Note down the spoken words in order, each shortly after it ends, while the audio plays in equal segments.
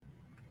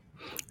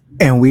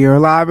And we are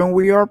live and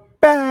we are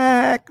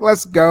back.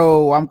 Let's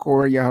go. I'm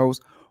Corey, your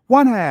host,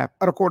 one half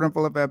of the Quarter and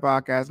Full Effect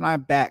podcast. And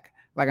I'm back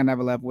like I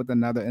never left with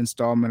another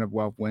installment of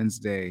Wealth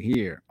Wednesday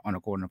here on the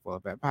Quarter and Full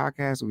Effect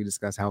podcast. We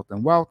discuss health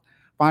and wealth,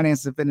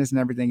 finance and fitness, and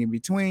everything in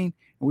between. And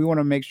we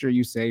want to make sure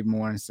you save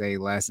more and save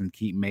less and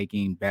keep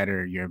making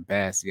better your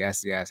best.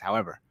 Yes, yes.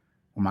 However,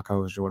 when my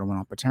co-host Jordan went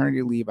on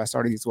paternity leave, I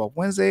started these 12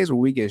 Wednesdays where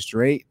we get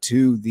straight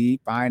to the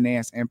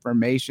finance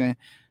information,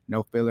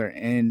 no filler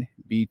in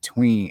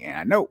between. And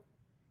I know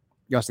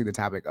y'all see the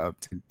topic of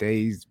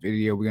today's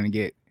video. We're going to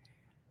get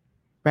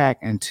back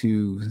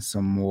into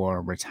some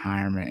more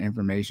retirement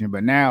information,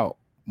 but now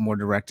more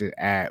directed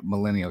at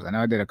millennials. I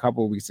know I did a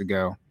couple of weeks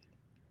ago.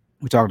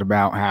 We talked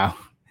about how,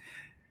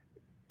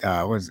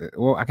 what is it?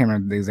 Well, I can't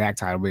remember the exact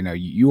title, but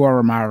you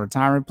are my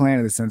retirement plan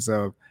in the sense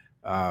of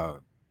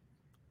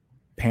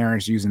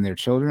parents using their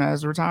children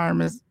as a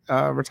retirement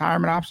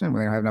option. When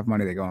they don't have enough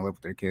money, they go and live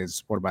with their kids,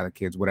 supported by the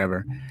kids,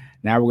 whatever.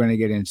 Now we're going to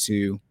get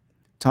into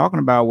talking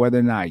about whether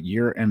or not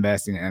you're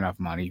investing enough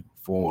money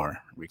for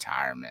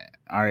retirement.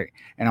 All right.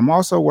 And I'm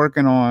also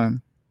working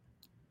on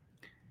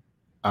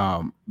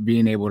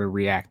being able to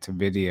react to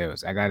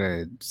videos. I got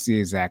to see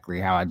exactly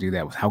how I do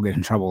that without getting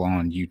in trouble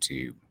on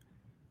YouTube.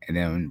 And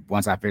then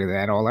once I figure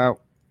that all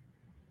out,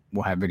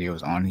 we'll have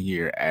videos on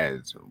here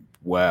as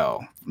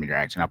well from your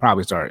action. I'll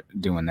probably start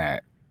doing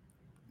that.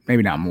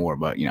 Maybe not more,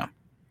 but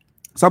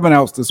something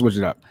else to switch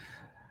it up.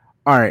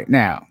 All right.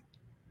 Now,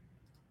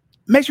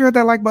 make sure you hit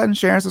that like button,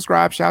 share and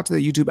subscribe. Shout out to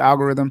the YouTube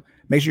algorithm.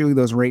 Make sure you leave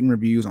those rating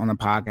reviews on the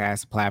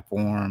podcast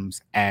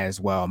platforms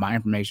as well. My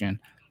information,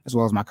 as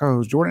well as my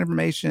co-host Jordan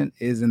information,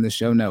 is in the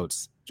show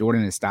notes.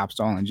 Jordan is Stop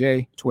Stalling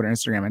J, Twitter,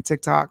 Instagram, and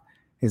TikTok.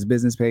 His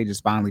business page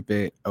is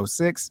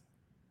FinallyFit06.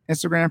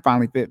 Instagram,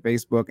 FinallyFit,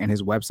 Facebook, and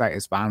his website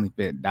is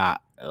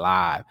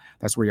FinallyFit.live.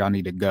 That's where y'all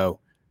need to go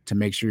to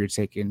make sure you're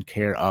taking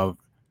care of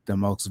the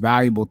most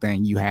valuable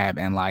thing you have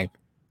in life,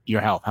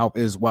 your health. Health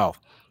is wealth.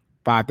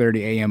 5:30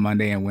 a.m.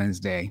 Monday and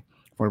Wednesday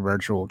for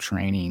virtual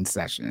training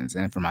sessions.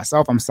 And for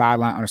myself, I'm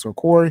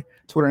Sideline_Corey,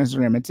 Twitter,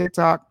 Instagram, and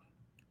TikTok.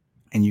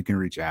 And you can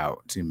reach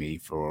out to me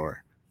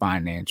for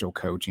financial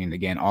coaching.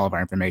 Again, all of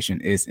our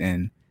information is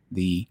in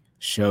the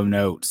show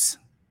notes.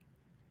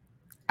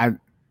 I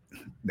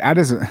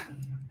just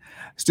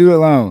student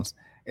loans.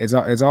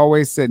 It's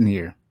always sitting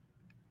here.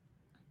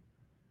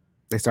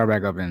 They start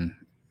back up in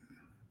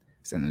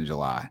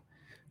July.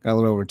 Got a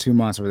little over 2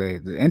 months where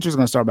the interest is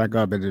going to start back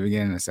up at the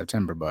beginning of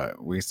September,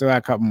 but we still got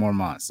a couple more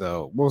months.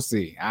 So we'll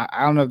see.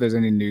 I don't know if there's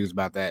any news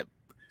about that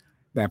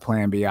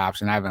plan B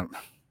option. I haven't,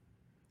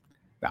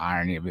 the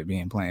irony of it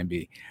being plan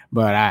B,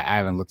 but I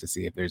haven't looked to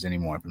see if there's any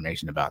more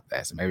information about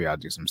that. So maybe I'll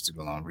do some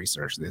student loan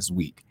research this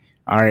week.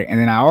 All right. And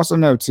then I also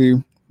know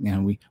too,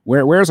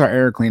 where's our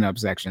air cleanup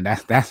section?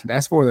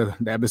 That's for the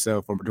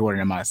episode for Jordan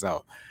and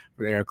myself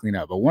for the air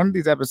cleanup. But one of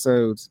these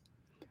episodes,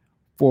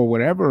 for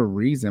whatever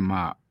reason,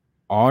 my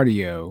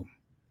audio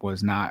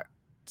was not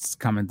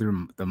coming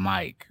through the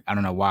mic. I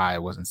don't know why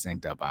it wasn't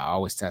synced up. I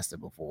always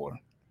tested before.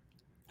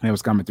 And it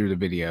was coming through the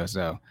video.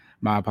 So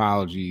my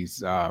apologies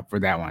for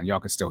that one. Y'all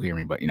can still hear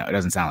me, but it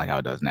doesn't sound like how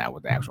it does now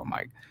with the actual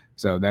mic.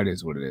 So that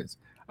is what it is.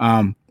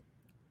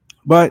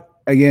 But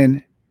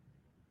again,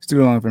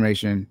 student loan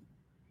information.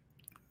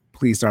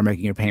 Please start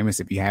making your payments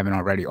if you haven't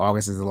already.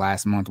 August is the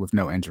last month with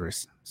no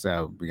interest.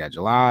 So we got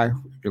July.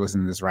 If you're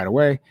listening to this right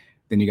away,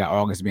 then you got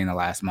August being the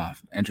last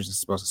month. Interest is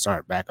supposed to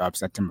start back up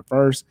September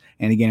 1st.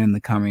 And again, in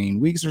the coming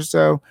weeks or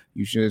so,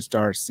 you should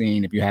start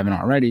seeing, if you haven't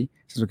already,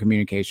 some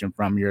communication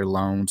from your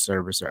loan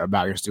servicer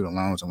about your student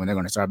loans and when they're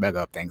going to start back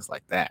up, things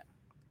like that.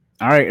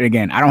 All right. And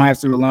again, I don't have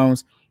student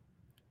loans.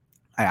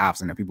 I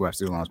obviously know people have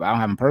student loans, but I don't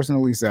have them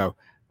personally. So,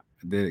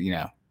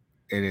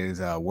 it is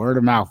word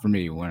of mouth for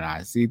me. When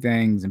I see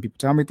things and people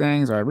tell me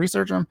things or I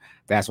research them,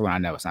 that's when I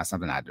know it's not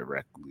something I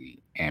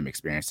directly am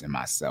experiencing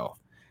myself.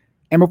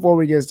 And before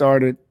we get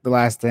started, the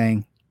last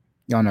thing,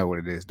 y'all know what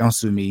it is. Don't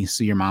sue me,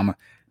 sue your mama.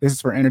 This is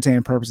for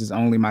entertainment purposes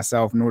only.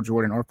 Myself, nor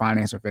Jordan, or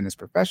finance or fitness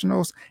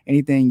professionals.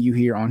 Anything you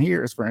hear on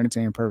here is for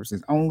entertainment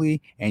purposes only,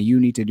 and you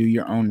need to do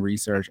your own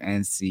research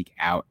and seek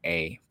out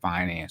a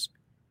finance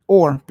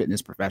or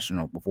fitness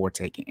professional before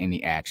taking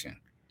any action.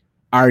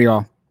 All right,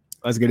 y'all,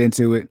 let's get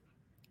into it.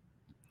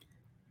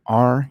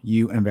 Are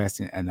you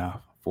investing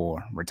enough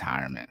for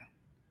retirement?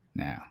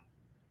 Now,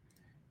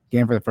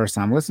 again, for the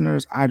first-time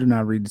listeners, I do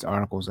not read these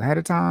articles ahead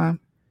of time,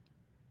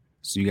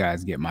 so you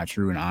guys get my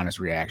true and honest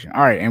reaction.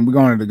 All right, and we're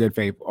going to the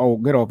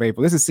good old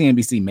faithful. This is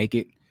CNBC Make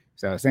It.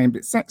 So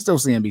still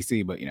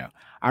CNBC, but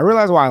I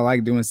realize why I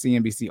like doing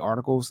CNBC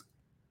articles.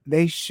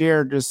 They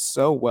share just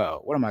so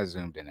well. What am I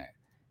zoomed in at?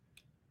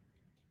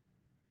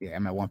 Yeah,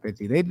 I'm at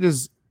 150.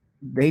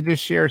 They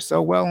just share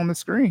so well on the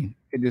screen.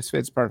 It just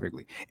fits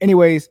perfectly.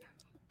 Anyways,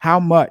 how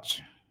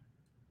much?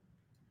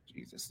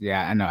 Jesus.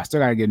 Yeah, I know. I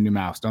still got to get a new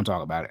mouse. Don't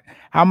talk about it.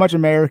 How much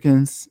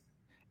Americans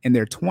in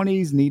their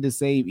 20s need to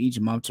save each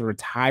month to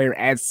retire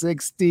at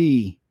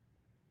 60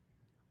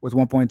 with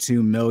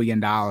 $1.2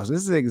 million? This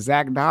is the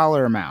exact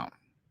dollar amount.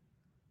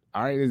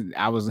 All right.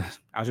 I was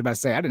about to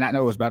say, I did not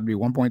know it was about to be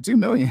 1.2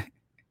 million.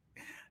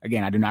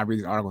 Again, I do not read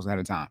these articles ahead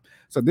of time.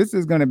 So this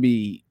is going to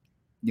be,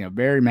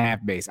 very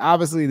math based.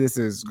 Obviously, this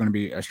is going to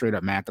be a straight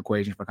up math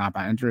equation for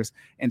compound interest.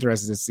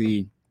 Interested to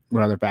see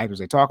what other factors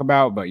they talk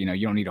about, but you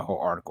don't need a whole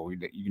article.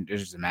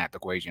 There's just a math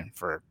equation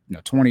for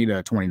 20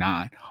 to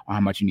 29 on how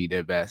much you need to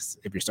invest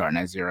if you're starting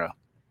at zero.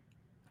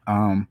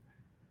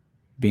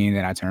 Being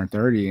that I turned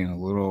 30 in a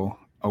little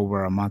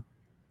over a month,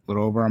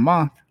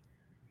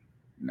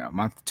 no,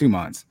 month, 2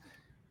 months.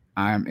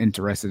 I'm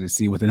interested to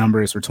see what the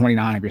number is for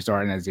 29 if you're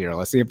starting at zero.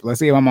 Let's see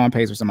if I'm on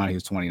pace for somebody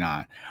who's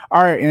 29.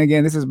 All right, and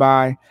again, this is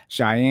by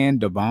Cheyenne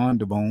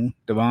Devon.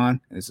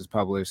 This is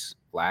published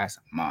last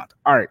month.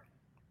 All right.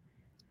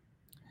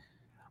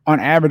 On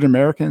average,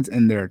 Americans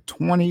in their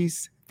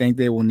 20s think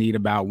they will need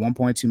about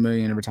 1.2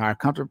 million to retire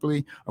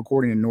comfortably,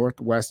 according to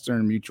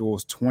Northwestern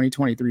Mutual's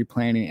 2023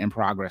 Planning and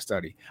Progress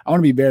Study. I want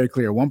to be very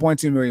clear: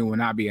 1.2 million will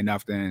not be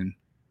enough in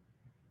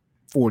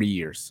 40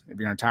 years. If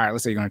you're going to retire,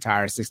 let's say you're going to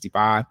retire at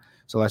 65,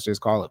 so let's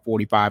just call it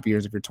 45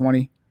 years if you're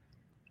 20.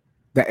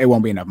 That it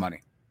won't be enough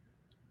money.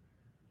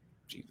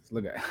 Jesus,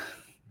 look at that.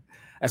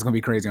 That's going to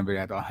be crazy. I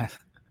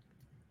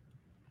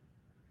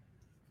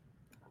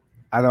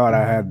thought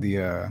I had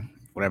the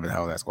whatever the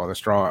hell that's called, the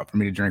straw for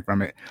me to drink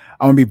from it.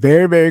 I'm gonna be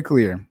very, very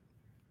clear.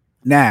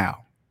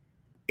 Now,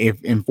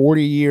 if in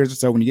 40 years or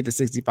so, when you get to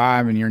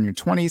 65 and you're in your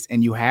 20s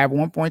and you have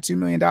 $1.2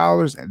 million,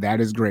 that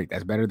is great.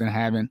 That's better than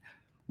having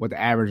what the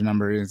average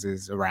number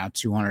is around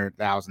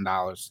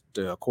 $200,000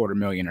 to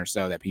 $250,000 or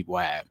so that people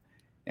have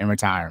in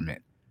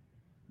retirement.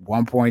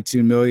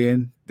 1.2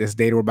 million. This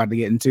data we're about to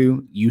get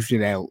into, you should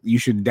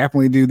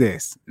definitely do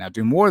this. Now,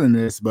 do more than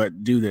this,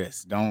 but do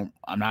this. I'm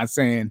not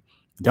saying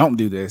don't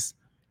do this.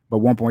 But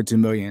 1.2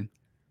 million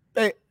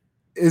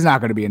is not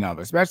going to be enough,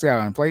 especially out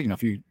of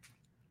inflation.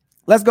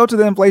 Let's go to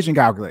the inflation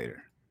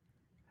calculator.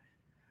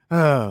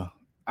 Oh,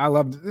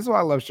 this is why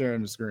I love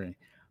sharing the screen.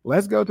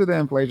 Let's go to the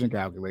inflation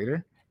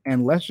calculator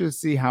and let's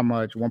just see how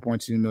much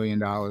 $1.2 million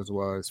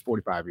was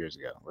 45 years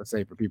ago. Let's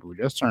say for people who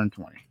just turned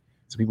 20.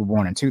 So people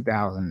born in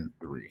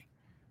 2003.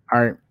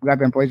 All right, we got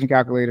the inflation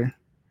calculator.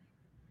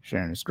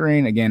 Sharing the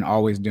screen. Again,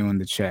 always doing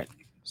the check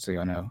so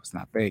y'all know it's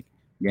not fake.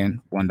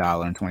 Again,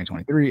 $1 in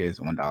 2023 is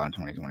 $1 in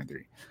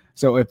 2023.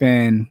 So if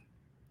in,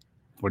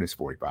 what is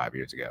 45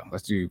 years ago?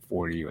 Let's do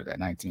 40, was that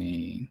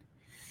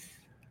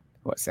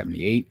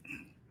 78?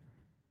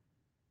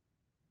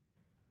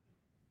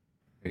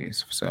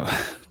 So,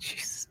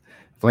 Jesus.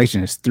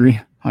 Inflation is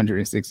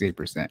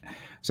 368%.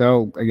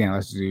 So again,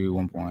 let's do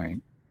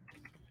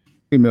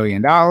 $1.2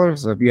 million.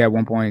 So if you had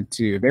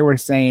 1.2, if they were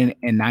saying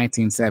in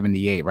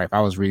 1978, right? If I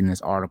was reading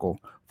this article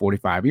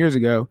 45 years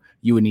ago,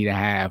 you would need to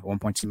have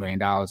 $1.2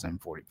 million in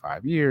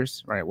 45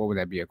 years, right? What would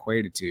that be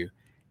equated to?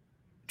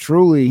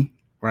 Truly,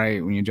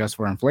 right, when you adjust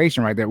for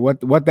inflation right there,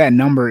 what that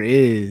number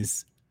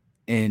is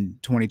in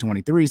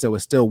 2023, so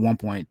it's still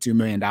 $1.2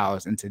 million.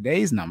 In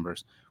today's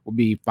numbers will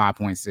be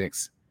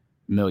 $5.6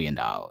 million.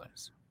 All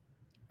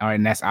right,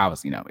 and that's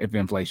obviously, if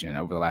inflation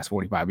over the last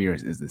 45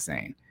 years is the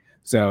same.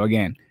 So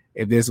again,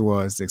 if this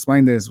was, to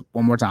explain this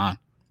one more time,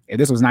 if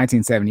this was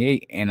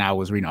 1978 and I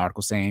was reading an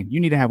article saying you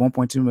need to have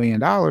 $1.2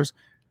 million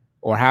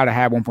or how to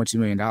have $1.2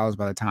 million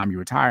by the time you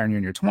retire and you're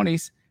in your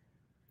 20s,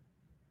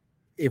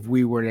 if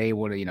we were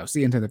able to,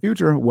 see into the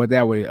future, what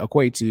that would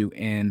equate to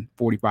in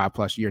 45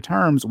 plus year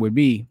terms would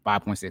be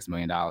 $5.6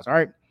 million. All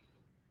right.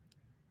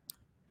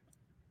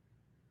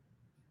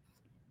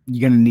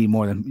 You're going to need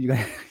more than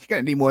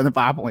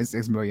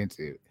 5.6 million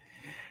too.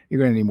 You're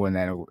going to need more than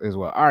that as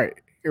well. All right,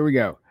 here we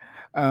go.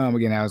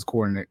 Again, that was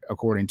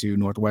according to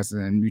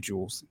Northwestern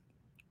Mutual's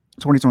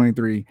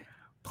 2023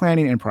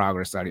 Planning and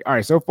Progress Study. All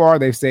right, so far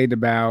they've saved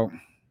about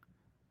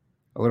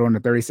a little under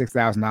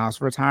 $36,000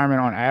 for retirement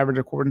on average,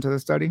 according to the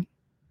study.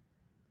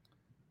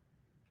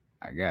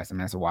 I guess,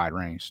 that's a wide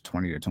range,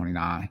 20 to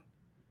 29.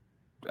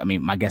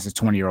 My guess is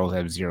 20-year-olds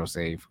have zero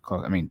save.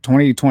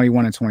 20,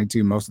 21, and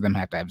 22, most of them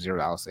have to have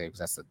 $0 save because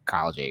that's the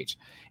college age.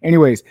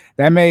 Anyways,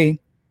 that may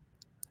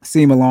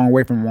seem a long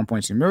way from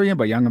 1.2 million,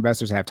 but young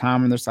investors have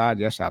time on their side.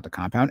 Yes, shout out to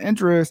compound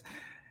interest.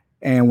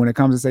 And when it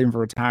comes to saving for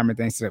retirement,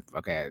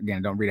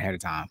 again, don't read ahead of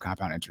time.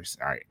 Compound interest.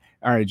 All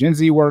right. Gen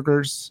Z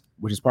workers,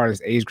 which is part of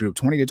this age group,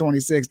 20 to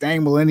 26.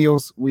 Dang,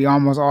 millennials, we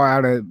almost all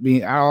out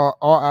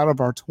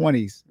of our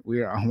 20s.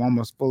 We are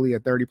almost fully a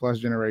 30 plus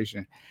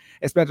generation.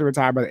 Expect to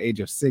retire by the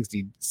age of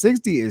 60.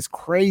 60 is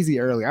crazy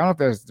early. I don't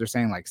know if they're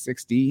saying like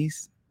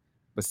 60s,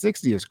 but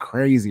 60 is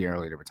crazy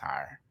early to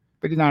retire.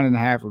 59 and a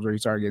half was where you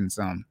start getting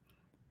some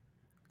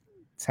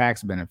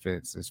tax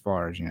benefits as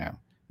far as,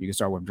 you can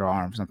start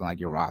withdrawing from something like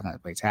your Roth not to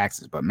pay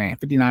taxes. But man,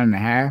 59 and a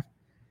half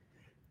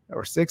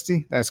or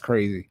 60, that's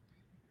crazy.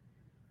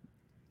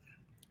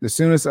 The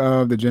soonest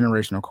of the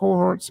generational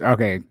cohorts.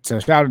 Okay, so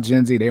shout out to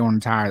Gen Z. They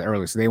want to retire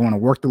early, so they want to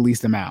work the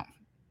least amount.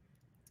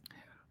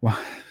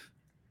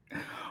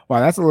 While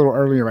that's a little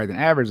earlier, right, than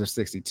average of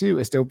 62,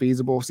 it's still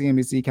feasible.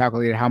 CNBC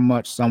calculated how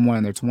much someone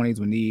in their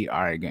 20s would need.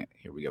 All right, again,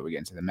 here we go. We get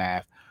into the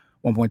math.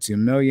 1.2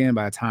 million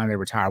by the time they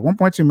retire.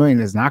 1.2 million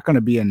is not going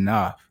to be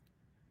enough.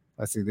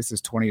 Let's see, this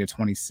is 20 to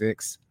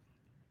 26.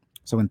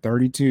 So in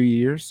 34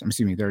 years,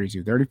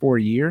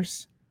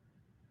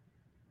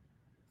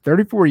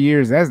 34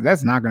 years,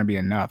 that's not going to be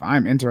enough.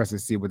 I'm interested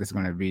to see what this is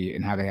going to be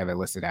and how they have it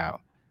listed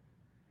out,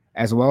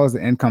 as well as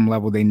the income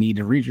level they need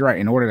to reach right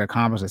in order to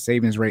accomplish a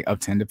savings rate of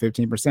 10 to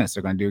 15%. So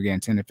they're going to do again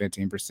 10 to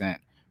 15%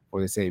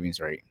 for the savings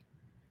rate.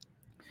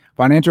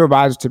 Financial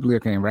advisors typically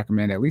can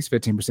recommend at least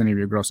 15% of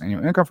your gross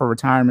annual income for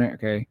retirement,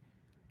 okay,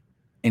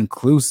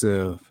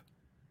 inclusive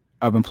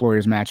of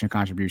employers' matching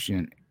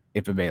contribution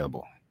if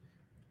available.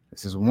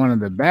 This is one of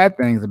the bad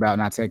things about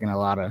not taking a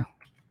lot of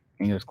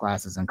English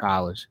classes in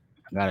college.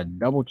 I got to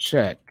double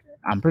check.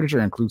 I'm pretty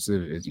sure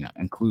inclusive is,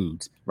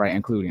 includes, right?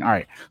 Including. All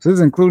right. So this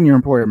is including your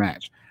employer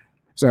match.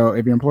 So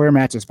if your employer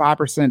match is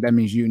 5%, that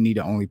means you need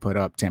to only put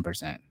up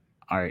 10%.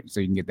 All right. So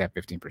you can get that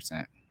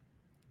 15%.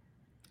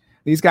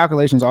 These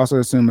calculations also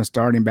assume a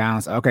starting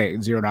balance. Okay,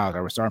 $0. I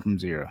will start from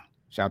zero.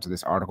 Shout out to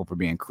this article for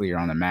being clear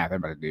on the math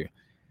everybody do.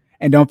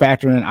 And don't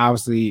factor in,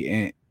 obviously,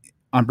 in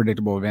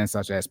unpredictable events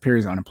such as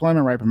periods of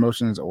unemployment, right,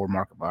 promotions, or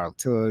market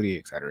volatility,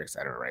 et cetera,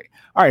 right?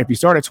 All right, if you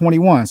start at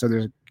 21, so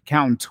there's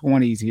counting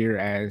 20s here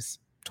as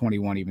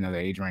 21, even though the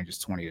age range is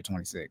 20 to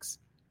 26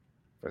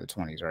 for the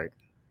 20s, right?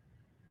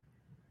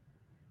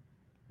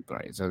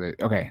 Right, so they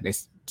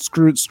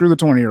screw the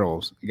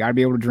 20-year-olds. You got to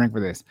be able to drink for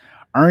this.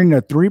 Earning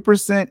a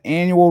 3%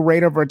 annual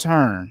rate of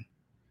return,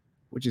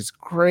 which is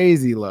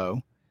crazy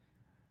low.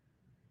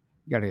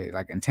 You got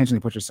to intentionally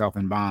put yourself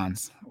in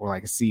bonds or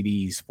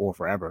CDs for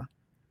forever.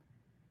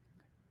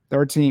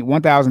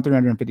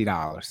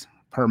 $1,350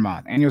 per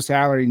month. Annual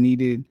salary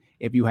needed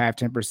if you have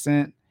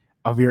 10%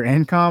 of your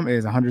income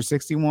is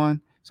 $161,000,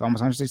 so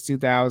almost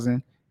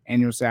 $162,000.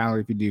 Annual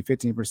salary if you do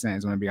 15%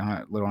 is going to be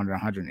a little under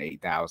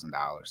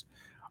 $108,000.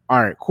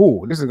 All right,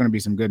 cool. This is going to be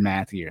some good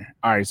math here.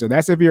 All right, so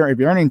that's if you're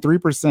earning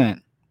 3%.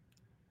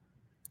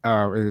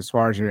 As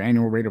far as your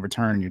annual rate of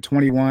return, and you're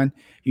 21,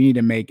 you need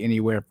to make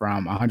anywhere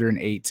from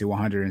 $108,000 to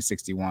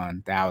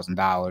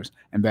 $161,000,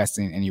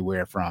 investing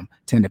anywhere from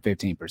 10 to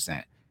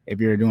 15%. If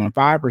you're doing a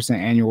 5%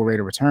 annual rate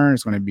of return,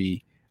 it's going to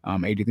be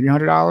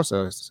 $8,300,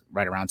 so it's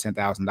right around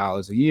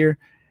 $10,000 a year,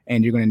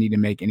 and you're going to need to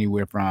make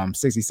anywhere from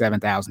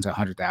 $67,000 to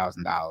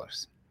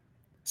 $100,000.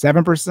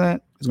 7%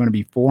 is going to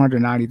be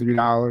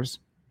 $493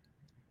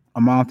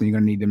 a month, and you're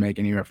going to need to make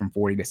anywhere from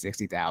 $40,000 to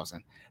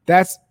 $60,000.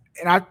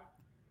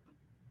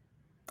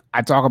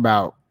 I talk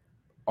about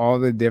all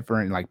the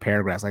different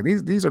paragraphs.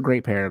 These are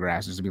great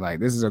paragraphs just to be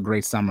this is a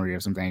great summary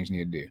of some things you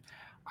need to do.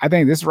 I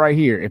think this right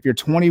here, if you're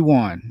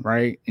 21,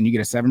 right, and you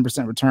get a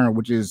 7% return,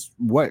 which is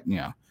what,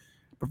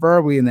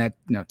 preferably in that,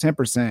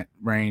 10%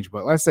 range,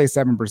 but let's say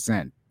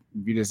 7%,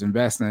 if you just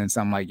invest in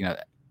something like,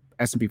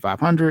 S&P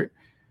 500,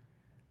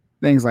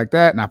 things like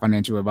that, not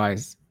financial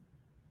advice,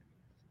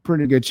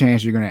 pretty good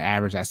chance you're going to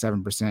average that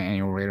 7%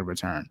 annual rate of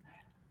return.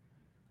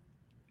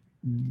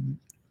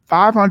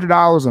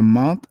 $500 a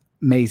month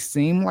may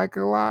seem like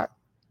a lot,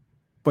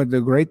 but the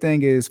great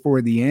thing is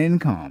for the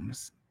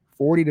incomes,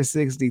 40 to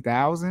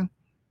 60,000,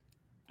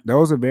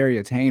 those are very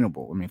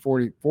attainable. I mean,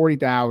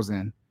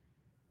 40,000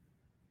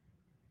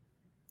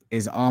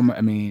 is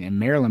in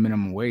Maryland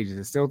minimum wage is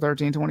it still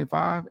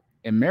 $13.25?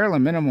 And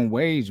Maryland minimum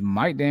wage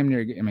might damn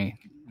near no,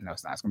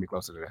 it's not. It's gonna be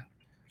closer to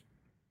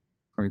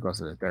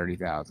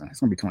 30,000. It's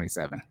gonna be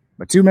 27.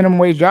 But 2 minimum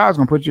wage jobs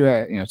gonna put you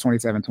at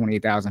 27,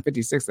 28,000,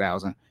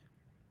 56,000.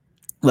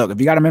 Look, if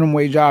you got a minimum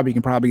wage job, you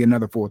can probably get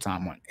another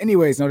full-time one.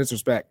 Anyways, no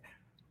disrespect.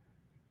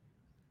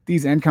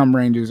 These income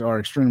ranges are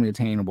extremely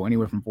attainable,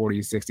 anywhere from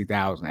 40 to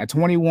 60,000. At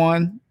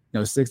 21,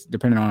 6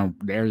 depending on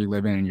the area you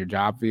live in and your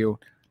job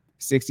field,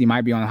 60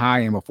 might be on the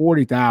high end, but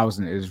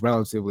 40,000 is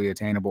relatively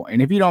attainable.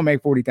 And if you don't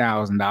make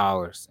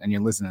 $40,000 and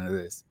you're listening to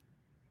this,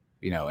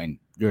 and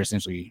you're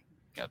essentially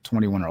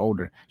 21 or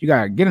older, you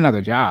gotta get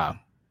another job.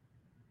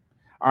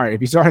 All right, if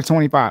you start at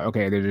 25,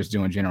 okay, they're just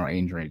doing general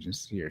age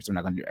ranges here, so they're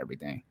not gonna do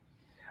everything.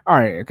 All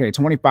right, okay,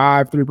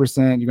 25,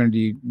 3%, you're gonna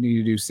need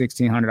to do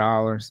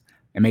 $1,600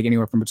 and make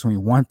anywhere from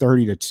between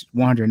 $130,000 to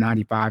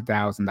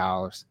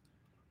 $195,000.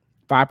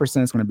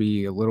 5% is gonna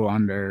be a little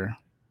under,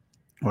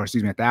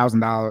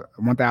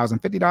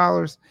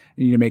 $1,050.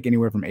 You need to make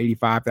anywhere from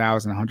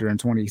 $85,000 to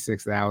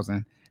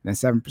 $126,000. Then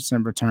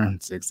 7% return,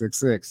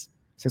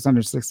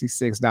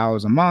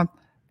 $666 a month,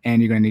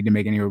 and you're gonna need to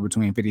make anywhere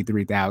between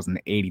 $53,000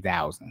 to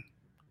 $80,000.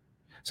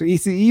 So you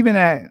see, even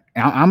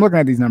I'm looking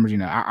at these numbers,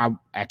 I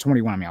at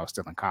 21, I was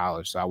still in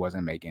college, so I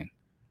wasn't making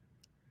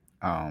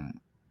 $40,000.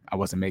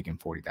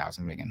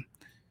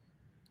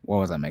 What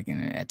was I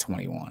making at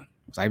 21?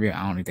 I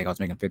don't even think I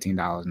was making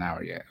 $15 an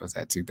hour yet. It was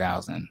at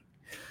 2000.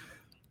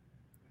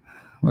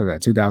 What was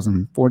that?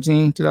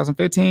 2014,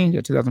 2015?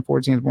 Yeah,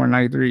 2014 is born in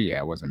 93.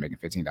 Yeah, I wasn't making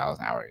 $15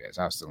 an hour yet.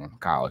 So I was still in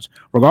college.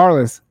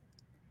 Regardless,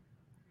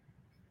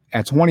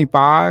 at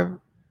 25, if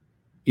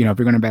you're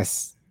going to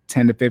invest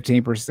 10 to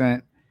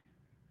 15%,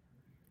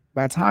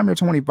 by the time you're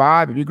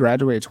 25, if you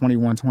graduate at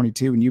 21,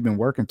 22, and you've been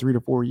working 3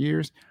 to 4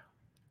 years,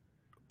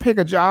 pick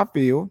a job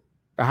field.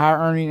 The higher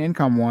earning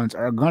income ones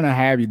are going to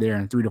have you there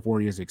in 3 to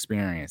 4 years of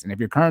experience. And if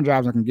your current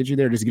job's not going to get you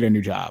there, just get a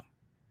new job.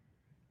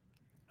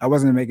 I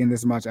wasn't making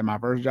this much at my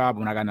first job.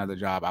 When I got another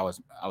job, I was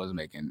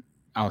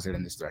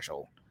hitting this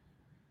threshold.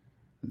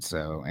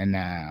 And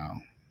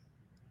now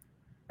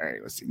All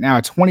right, let's see. Now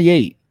at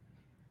 28,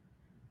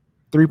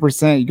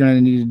 3%, you're going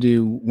to need to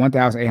do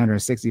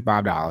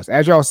 $1,865.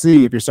 As y'all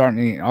see, if you're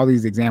starting all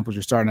these examples,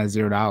 you're starting at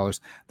 $0.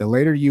 The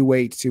later you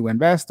wait to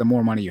invest, the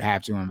more money you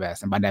have to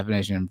invest. And by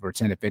definition, for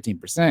 10 to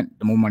 15%,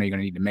 the more money you're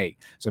going to need to make.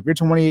 So if you're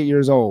 28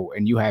 years old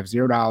and you have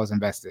 $0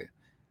 invested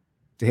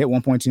to hit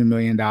 $1.2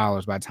 million by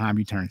the time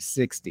you turn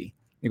 60,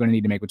 you're going to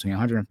need to make between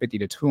 $150,000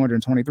 to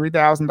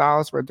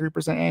 $223,000 for a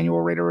 3% annual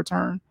rate of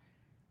return.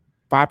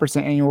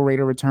 5% annual rate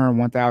of return,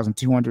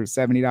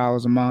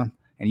 $1,270 a month.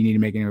 And you need to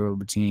make anywhere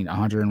between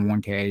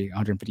 101K,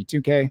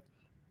 152K. And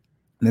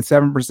then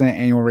 7%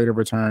 annual rate of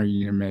return,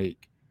 you need to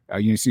make,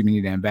 you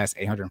need to invest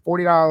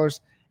 $840.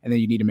 And then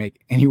you need to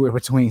make anywhere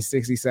between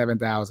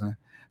 $67,000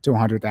 to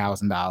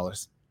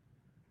 $100,000.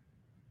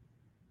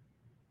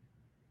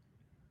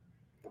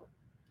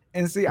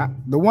 And see,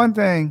 the one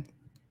thing,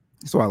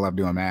 that's why I love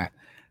doing math.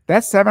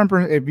 That's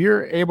 7%. If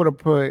you're able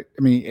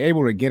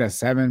to get a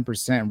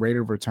 7% rate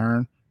of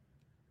return,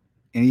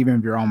 and even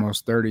if you're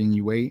almost 30 and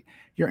you wait,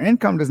 your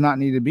income does not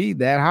need to be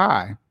that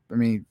high. I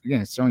mean, again,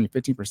 it's showing you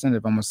 15%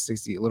 of almost a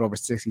little over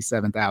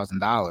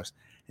 $67,000.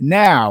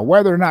 Now,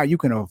 whether or not you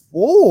can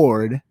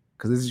afford,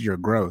 because this is your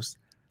gross,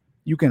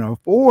 you can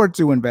afford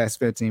to invest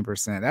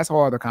 15%. That's a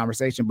whole other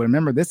conversation. But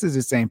remember, this is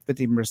the same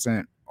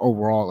 15%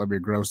 overall of your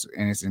gross,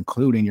 and it's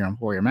including your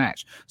employer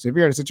match. So if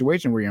you're at a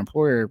situation where your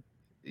employer,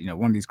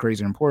 one of these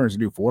crazy employers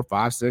do 4,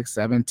 5, 6,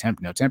 7,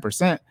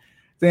 10%,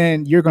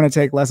 then you're going to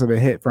take less of a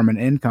hit from an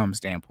income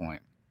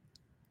standpoint.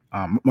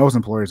 Most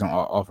employers don't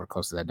offer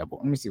close to that double.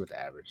 Let me see what the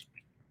average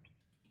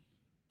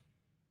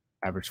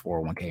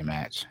 401k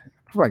match.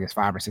 I feel like it's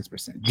 5 or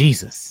 6%.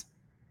 Jesus.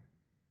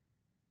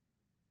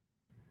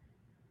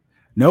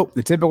 Nope.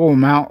 The typical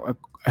amount,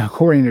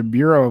 according to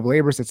Bureau of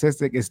Labor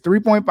Statistics, is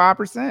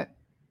 3.5%.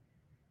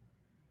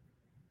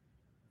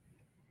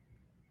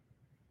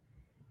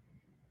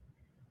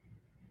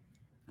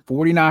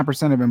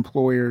 %49 of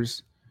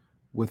employers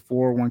with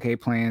 401k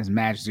plans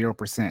match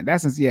 0%.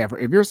 That's if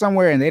you're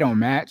somewhere and they don't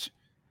match,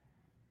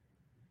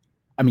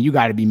 I mean, you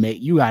got to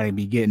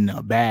be getting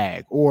a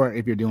bag, or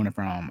if you're doing it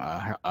from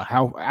a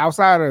house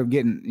outside of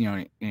getting,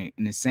 an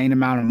insane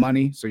amount of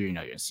money. So,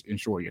 you're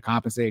ensure you're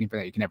compensating for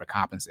that. You can never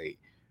compensate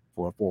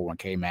for a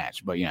 401k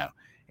match. But,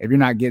 if you're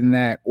not getting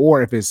that,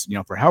 or if it's,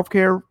 for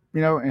healthcare,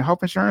 and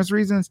health insurance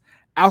reasons,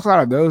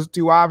 outside of those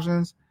two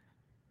options,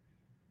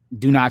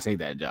 do not take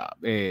that job.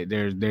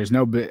 There's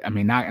no bit. I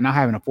mean, not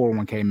having a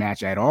 401k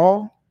match at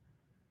all.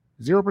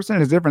 0%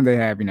 is different. They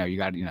have, you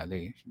got,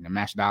 they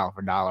match dollar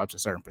for dollar up to a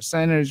certain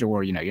percentage,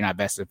 or, you're not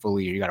vested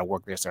fully, or you got to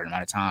work there a certain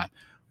amount of time.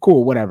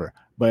 Cool, whatever.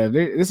 But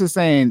if this is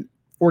saying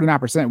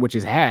 49%, which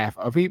is half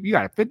of people, you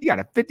got a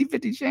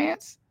 50-50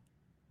 chance.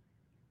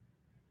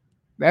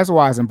 That's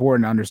why it's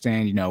important to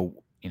understand,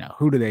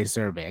 who do they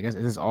survey? I guess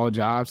is this all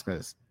jobs?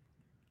 Because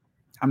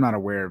I'm not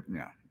aware of,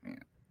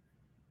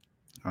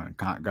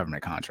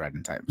 government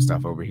contracting type of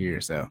stuff over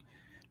here. So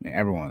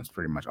everyone's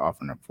pretty much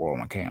offering a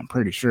 401k, I'm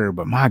pretty sure.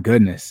 But my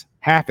goodness,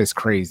 half is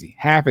crazy.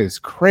 Half is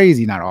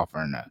crazy not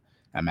offering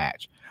a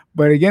match.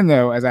 But again,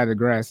 though, as I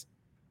digress,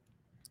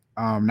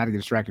 not to get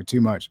distracted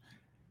too much,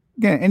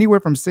 again, anywhere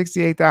from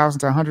 $68,000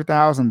 to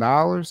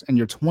 $100,000, and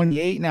you're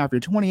 28. Now, if you're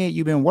 28,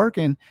 you've been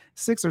working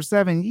 6 or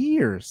 7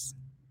 years.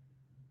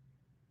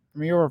 I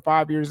mean, you're over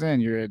 5 years in,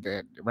 you're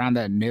at around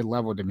that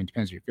mid-level,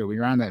 depends on your field, but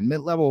you're around that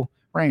mid-level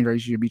range, right? You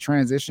should be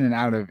transitioning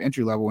out of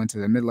entry level into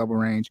the mid-level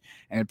range.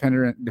 And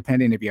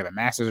depending if you have a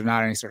master's or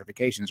not, any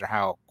certifications, or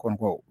how quote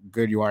unquote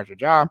good you are at your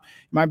job,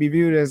 you might be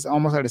viewed as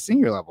almost at a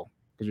senior level,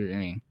 because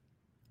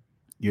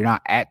you're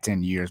not at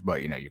 10 years,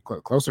 but you're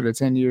closer to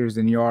 10 years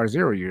than you are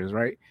 0 years,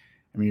 right?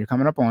 I mean, you're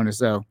coming up on it.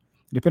 So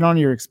depending on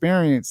your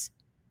experience,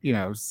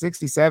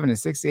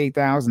 $67,000 to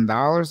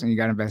 $68,000, and you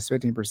got to invest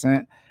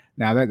 15%.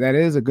 Now that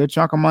is a good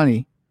chunk of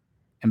money.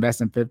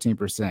 Investing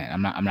 15%.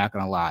 I'm not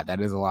gonna lie,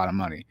 that is a lot of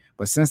money.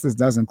 But since this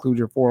does include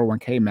your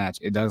 401k match,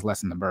 it does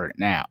lessen the burden.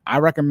 Now, I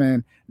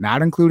recommend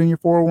not including your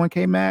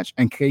 401k match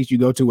in case you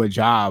go to a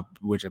job,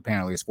 which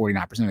apparently is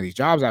 49% of these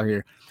jobs out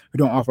here, who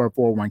don't offer a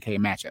 401k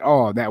match at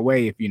all. That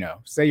way, if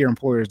say your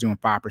employer is doing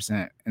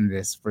 5% in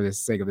this, for the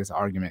sake of this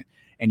argument,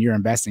 and you're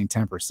investing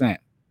 10%.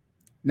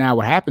 Now,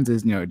 what happens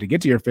is, to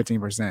get to your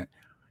 15%.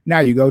 Now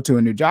you go to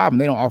a new job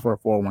and they don't offer a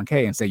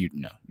 401k, and say you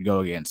go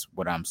against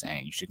what I'm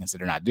saying you should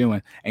consider not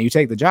doing, and you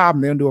take the job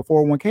and they don't do a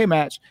 401k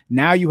match.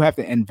 Now you have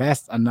to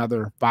invest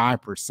another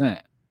 5%,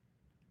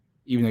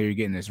 even though you're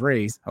getting this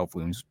raise.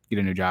 Hopefully, when you get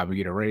a new job, you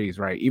get a raise,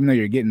 right? Even though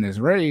you're getting this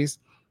raise,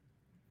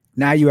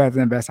 now you have to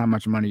invest how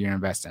much money you're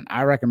investing.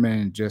 I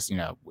recommend just, if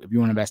you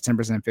want to invest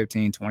 10%,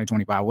 15, 20,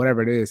 25,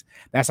 whatever it is,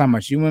 that's how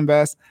much you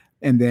invest.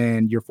 And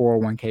then your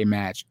 401k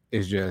match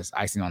is just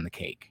icing on the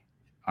cake.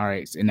 All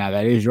right. So now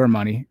that is your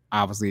money.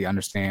 Obviously,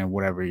 understand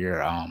whatever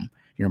your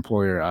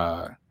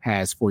employer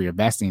has for your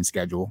vesting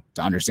schedule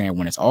to understand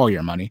when it's all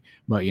your money.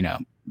 But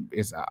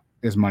it's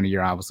money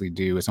you're obviously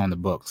due. It's on the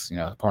books.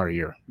 Part of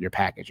your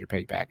package, your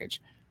pay package.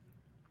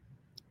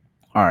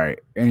 All right,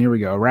 and here we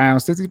go. Around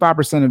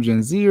 65% of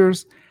Gen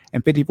Zers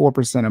and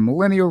 54% of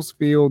millennials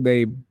feel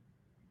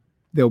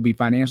they'll be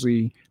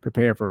financially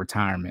prepared for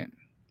retirement.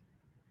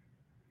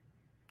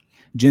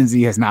 Gen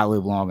Z has not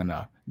lived long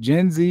enough.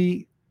 Gen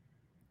Z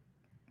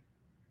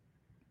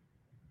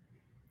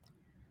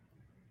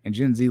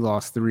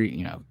lost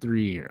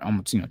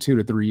almost 2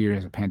 to 3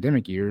 years of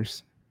pandemic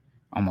years,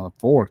 almost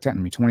 4,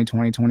 technically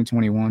 2020,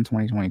 2021,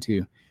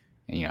 2022.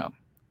 And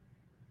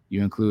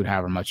you include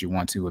however much you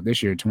want to with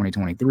this year,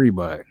 2023,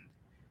 but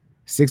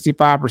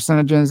 65%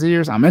 of Gen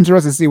Zers, I'm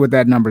interested to see what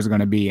that number is going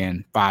to be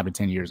in 5 to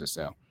 10 years or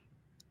so.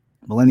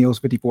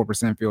 Millennials,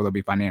 54% feel they'll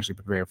be financially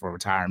prepared for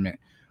retirement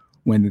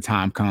when the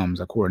time comes,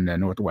 according to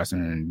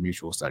Northwestern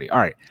Mutual Study. All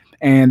right.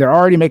 And they're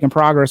already making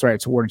progress, right,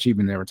 toward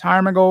achieving their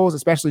retirement goals,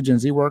 especially Gen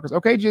Z workers.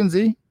 Okay, Gen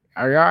Z,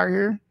 are you out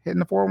here hitting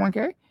the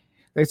 401k?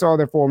 They saw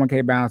their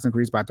 401k balance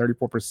increase by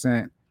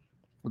 34%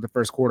 with the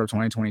first quarter of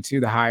 2022,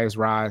 the highest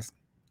rise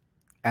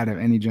out of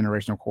any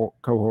generational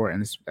cohort,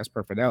 and that's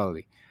per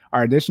Fidelity.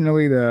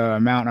 Additionally, the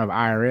amount of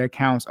IRA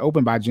accounts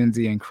opened by Gen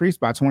Z increased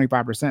by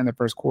 25% in the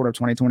first quarter of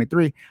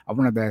 2023. I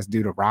wonder if that's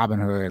due to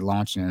Robinhood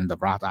launching the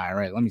Roth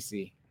IRA. Let me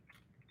see.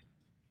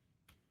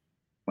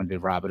 When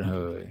did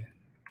Robinhood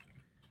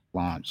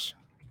launch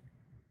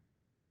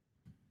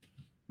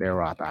their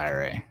Roth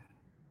IRA?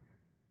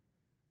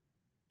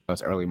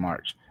 It's early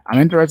March. I'm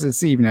interested to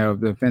see, if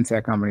the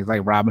fintech companies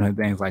like Robinhood,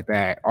 things like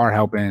that, are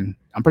helping.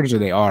 I'm pretty sure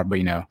they are, but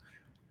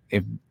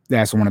if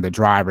that's one of the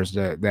drivers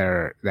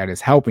that is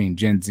helping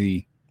Gen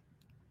Z,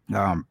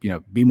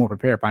 be more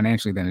prepared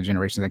financially than the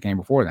generations that came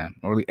before them,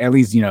 or at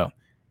least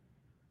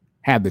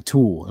have the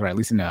tools, or at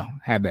least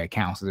have the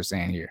accounts that they're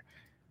saying here.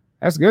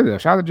 That's good though.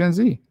 Shout out to Gen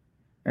Z.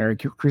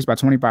 It increased by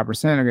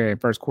 25% again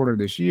first quarter of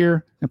this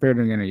year compared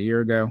to again a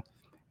year ago.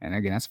 And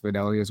again, that's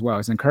Fidelity as well.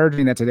 It's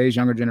encouraging that today's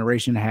younger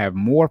generation have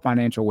more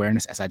financial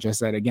awareness. As I just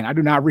said, again, I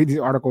do not read these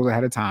articles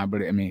ahead of time,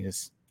 but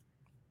it's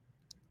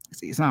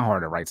not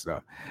hard to write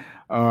stuff.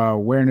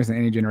 Awareness in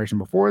any generation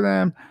before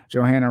them.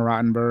 Johanna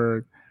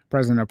Rottenberg,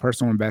 president of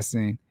Personal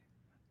Investing,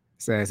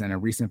 says in a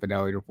recent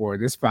Fidelity report,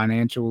 this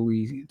financial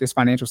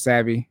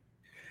savvy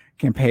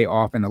can pay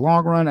off in the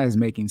long run, as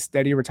making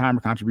steady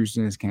retirement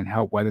contributions can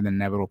help weather the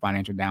inevitable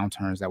financial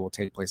downturns that will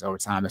take place over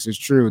time. This is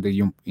true.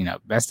 The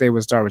best day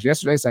would start with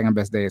yesterday, second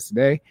best day is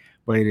today,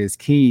 but it is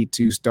key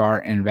to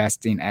start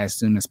investing as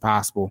soon as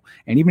possible.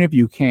 And even if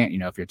you can't,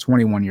 if you're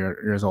 21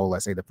 years old,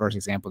 let's say the first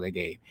example they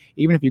gave,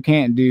 even if you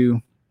can't do,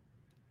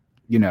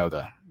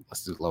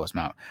 let's do the lowest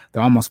amount,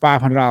 the almost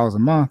 $500 a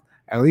month,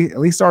 at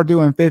least start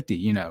doing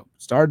 50.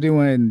 Start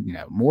doing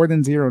more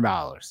than $0.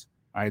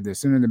 All right, the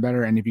sooner the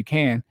better. And if you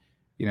can,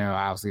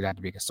 obviously that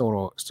to be a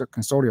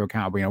custodial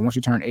account. But once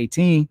you turn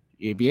 18,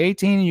 if you're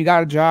 18 and you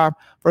got a job,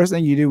 first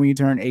thing you do when you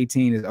turn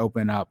 18 is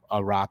open up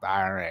a Roth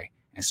IRA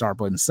and start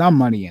putting some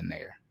money in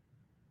there.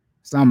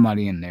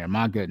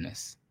 My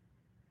goodness,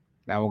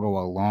 that will go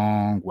a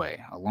long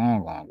way, a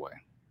long, long way.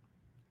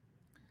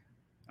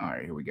 All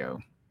right, here we go.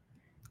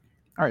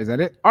 All right, is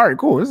that it? All right,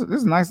 cool. This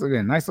is nice.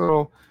 Again, nice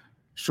little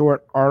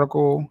short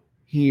article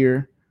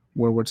here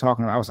where we're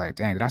talking about. I was like,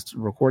 dang, did I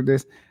record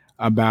this?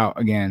 About,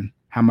 again,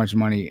 how much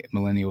money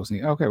millennials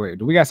need. Okay, wait,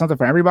 do we got something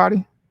for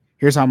everybody?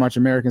 Here's how much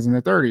Americans in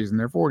their 30s and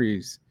their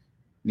 40s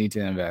need to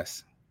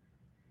invest.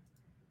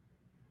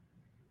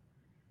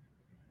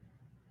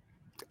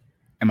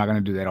 Am I going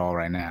to do that all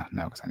right now?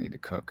 No, because I need to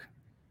cook.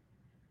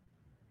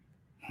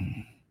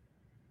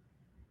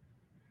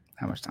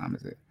 How much time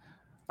is it?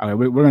 Okay,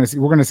 we're going to see.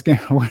 We're going to skim.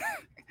 We're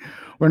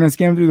going to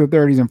skim through the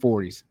 30s and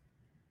 40s.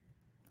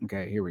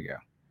 Okay, here we go.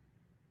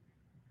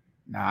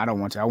 No, I don't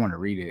want to. I want to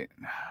read it.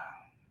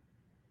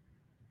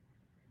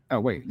 Oh,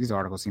 wait, these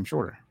articles seem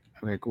shorter.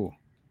 Okay, cool.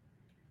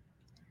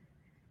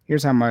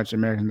 Here's how much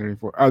American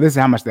 34. Oh, this is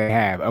how much they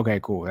have. Okay,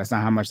 cool. That's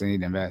not how much they need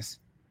to invest.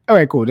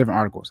 Okay, cool. Different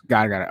articles.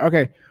 Got it.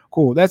 Okay,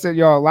 cool. That's it,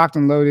 y'all. Locked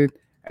and loaded.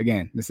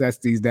 Again,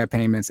 necessities, debt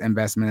payments,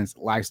 investments,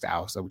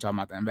 lifestyle. So we're talking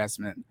about the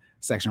investment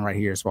section right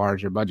here as far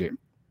as your budget.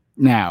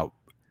 Now,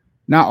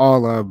 not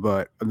all of,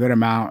 but a good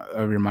amount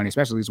of your money,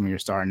 especially when you're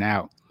starting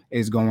out,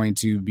 is going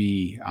to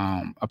be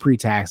a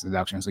pre-tax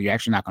deduction. So you're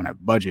actually not going to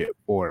budget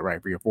for it,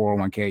 right? For your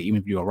 401k, even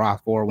if you do a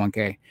Roth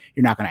 401k,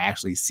 you're not going to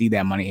actually see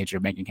that money hit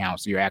your bank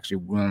account. So you actually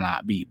will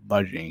not be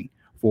budgeting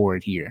for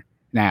it here.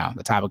 Now,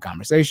 the type of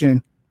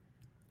conversation,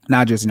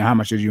 not just, how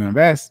much should you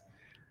invest,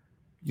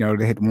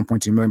 to hit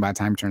 1.2 million by the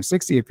time you turn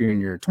 60 if you're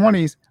in your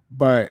 20s,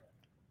 but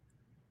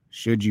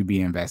should you be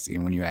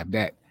investing when you have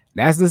debt?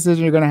 That's the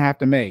decision you're going to have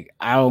to make.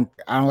 I don't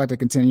like to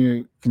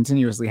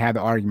continuously have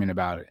the argument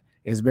about it.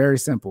 It's very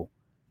simple.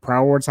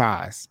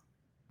 Prioritize,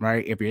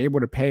 right? If you're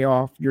able to pay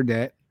off your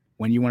debt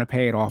when you want to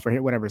pay it off, or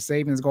hit whatever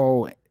savings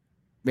goal,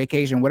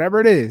 vacation,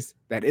 whatever it is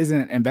that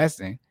isn't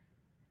investing,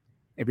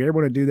 if you're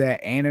able to do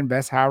that and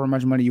invest however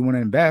much money you want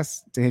to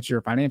invest to hit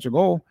your financial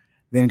goal,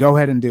 then go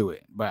ahead and do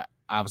it. But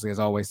obviously, as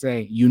I always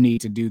say, you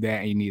need to do that,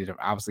 and you need to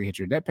obviously hit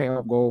your debt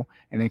payoff goal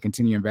and then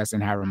continue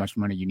investing however much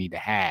money you need to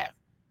have.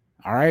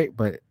 All right.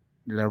 But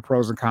there are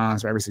pros and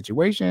cons for every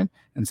situation.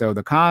 And so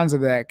the cons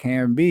of that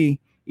can be,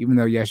 even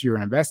though, yes, you're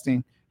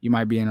investing, you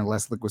might be in a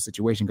less liquid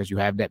situation because you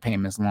have debt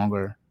payments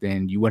longer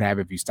than you would have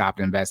if you stopped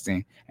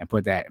investing and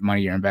put that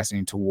money you're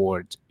investing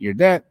towards your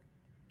debt.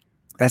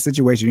 That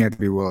situation you have to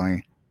be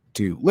willing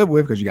to live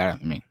with, because you got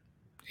to,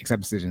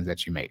 accept decisions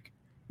that you make.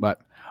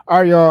 But all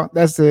right, y'all,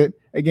 that's it.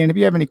 Again, if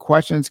you have any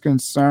questions,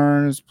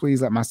 concerns,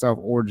 please let myself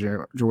or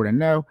Jordan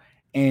know.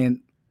 And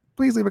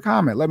please leave a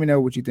comment. Let me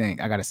know what you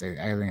think. I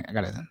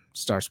gotta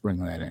start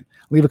sprinkling that in.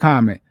 Leave a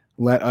comment.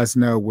 Let us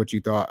know what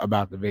you thought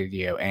about the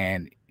video.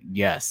 And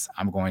yes,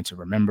 I'm going to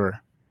remember.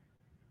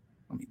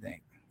 Let me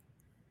think.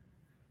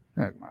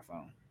 Heck, my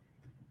phone.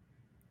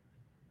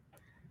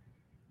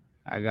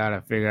 I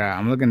gotta figure out.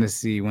 I'm looking to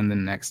see when the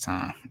next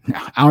time.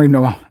 I don't even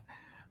know.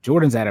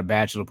 Jordan's at a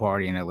bachelor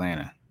party in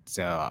Atlanta,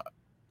 so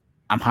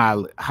I'm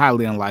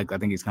highly unlikely. I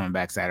think he's coming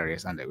back Saturday or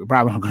Sunday. We're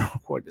probably not gonna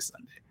record this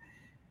Sunday.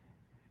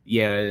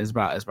 Yeah, it's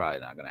probably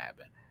not gonna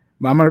happen.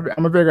 But I'm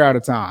gonna figure out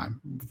a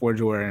time before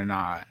Jordan and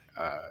I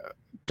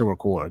to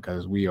record,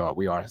 because we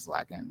are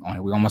slacking.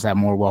 We almost have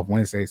more Wealth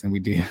Wednesdays than we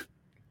do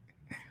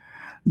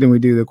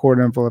the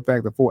Quarter in Full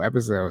Effect, the full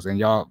episodes. And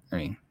y'all, I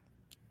mean,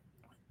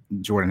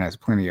 Jordan has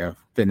plenty of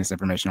fitness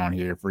information on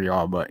here for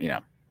y'all, but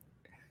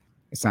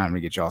it's time to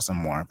get y'all some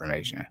more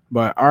information.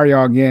 But all right,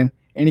 y'all, again,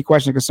 any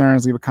questions,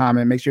 concerns, leave a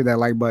comment. Make sure that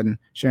like button,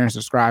 share and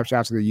subscribe.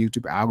 Shout out to the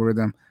YouTube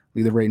algorithm.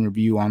 Leave the rating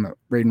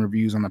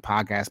reviews on the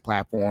podcast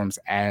platforms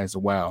as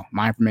well.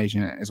 My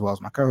information, as well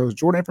as my co-host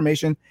Jordan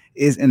information,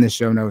 is in the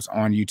show notes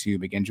on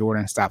YouTube. Again,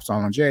 Jordan, Stop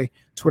Stalling J,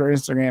 Twitter,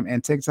 Instagram,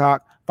 and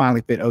TikTok.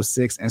 Finally Fit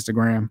 06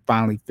 Instagram.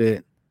 Finally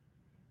Fit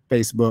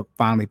Facebook.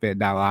 Finally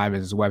Fit.live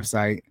is his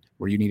website,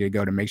 where you need to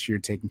go to make sure you're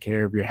taking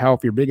care of your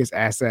health. Your biggest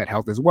asset,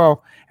 health as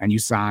well. And you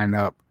sign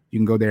up. You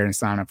can go there and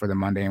sign up for the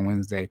Monday and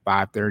Wednesday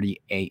 5:30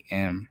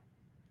 a.m.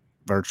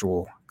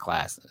 virtual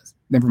classes.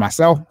 Then for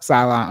myself,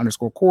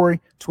 Sideline_Corey,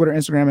 Twitter,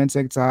 Instagram, and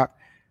TikTok.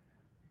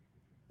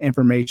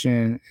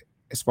 Information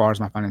as far as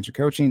my financial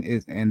coaching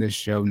is in the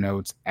show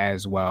notes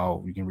as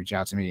well. You can reach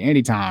out to me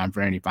anytime for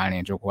any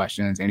financial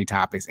questions, any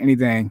topics,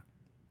 anything.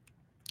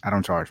 I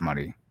don't charge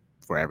money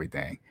for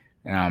everything.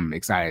 And I'm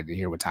excited to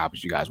hear what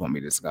topics you guys want me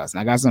to discuss. And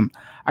I got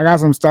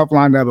some stuff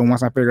lined up. And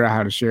once I figure out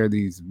how to share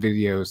these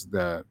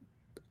videos,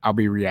 I'll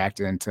be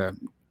reacting to,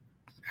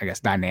 I guess,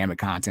 dynamic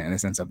content in the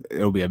sense of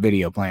it'll be a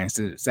video playing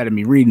instead of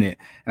me reading it.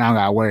 And I don't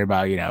got to worry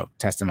about,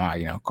 testing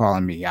my,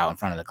 calling me out in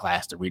front of the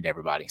class to read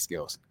everybody's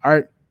skills. All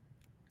right.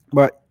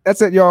 But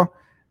that's it, y'all.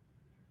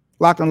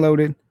 Locked and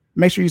loaded.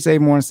 Make sure you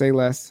save more and say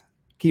less.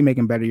 Keep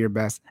making better your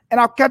best. And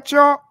I'll catch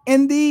y'all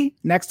in the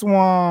next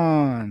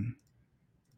one.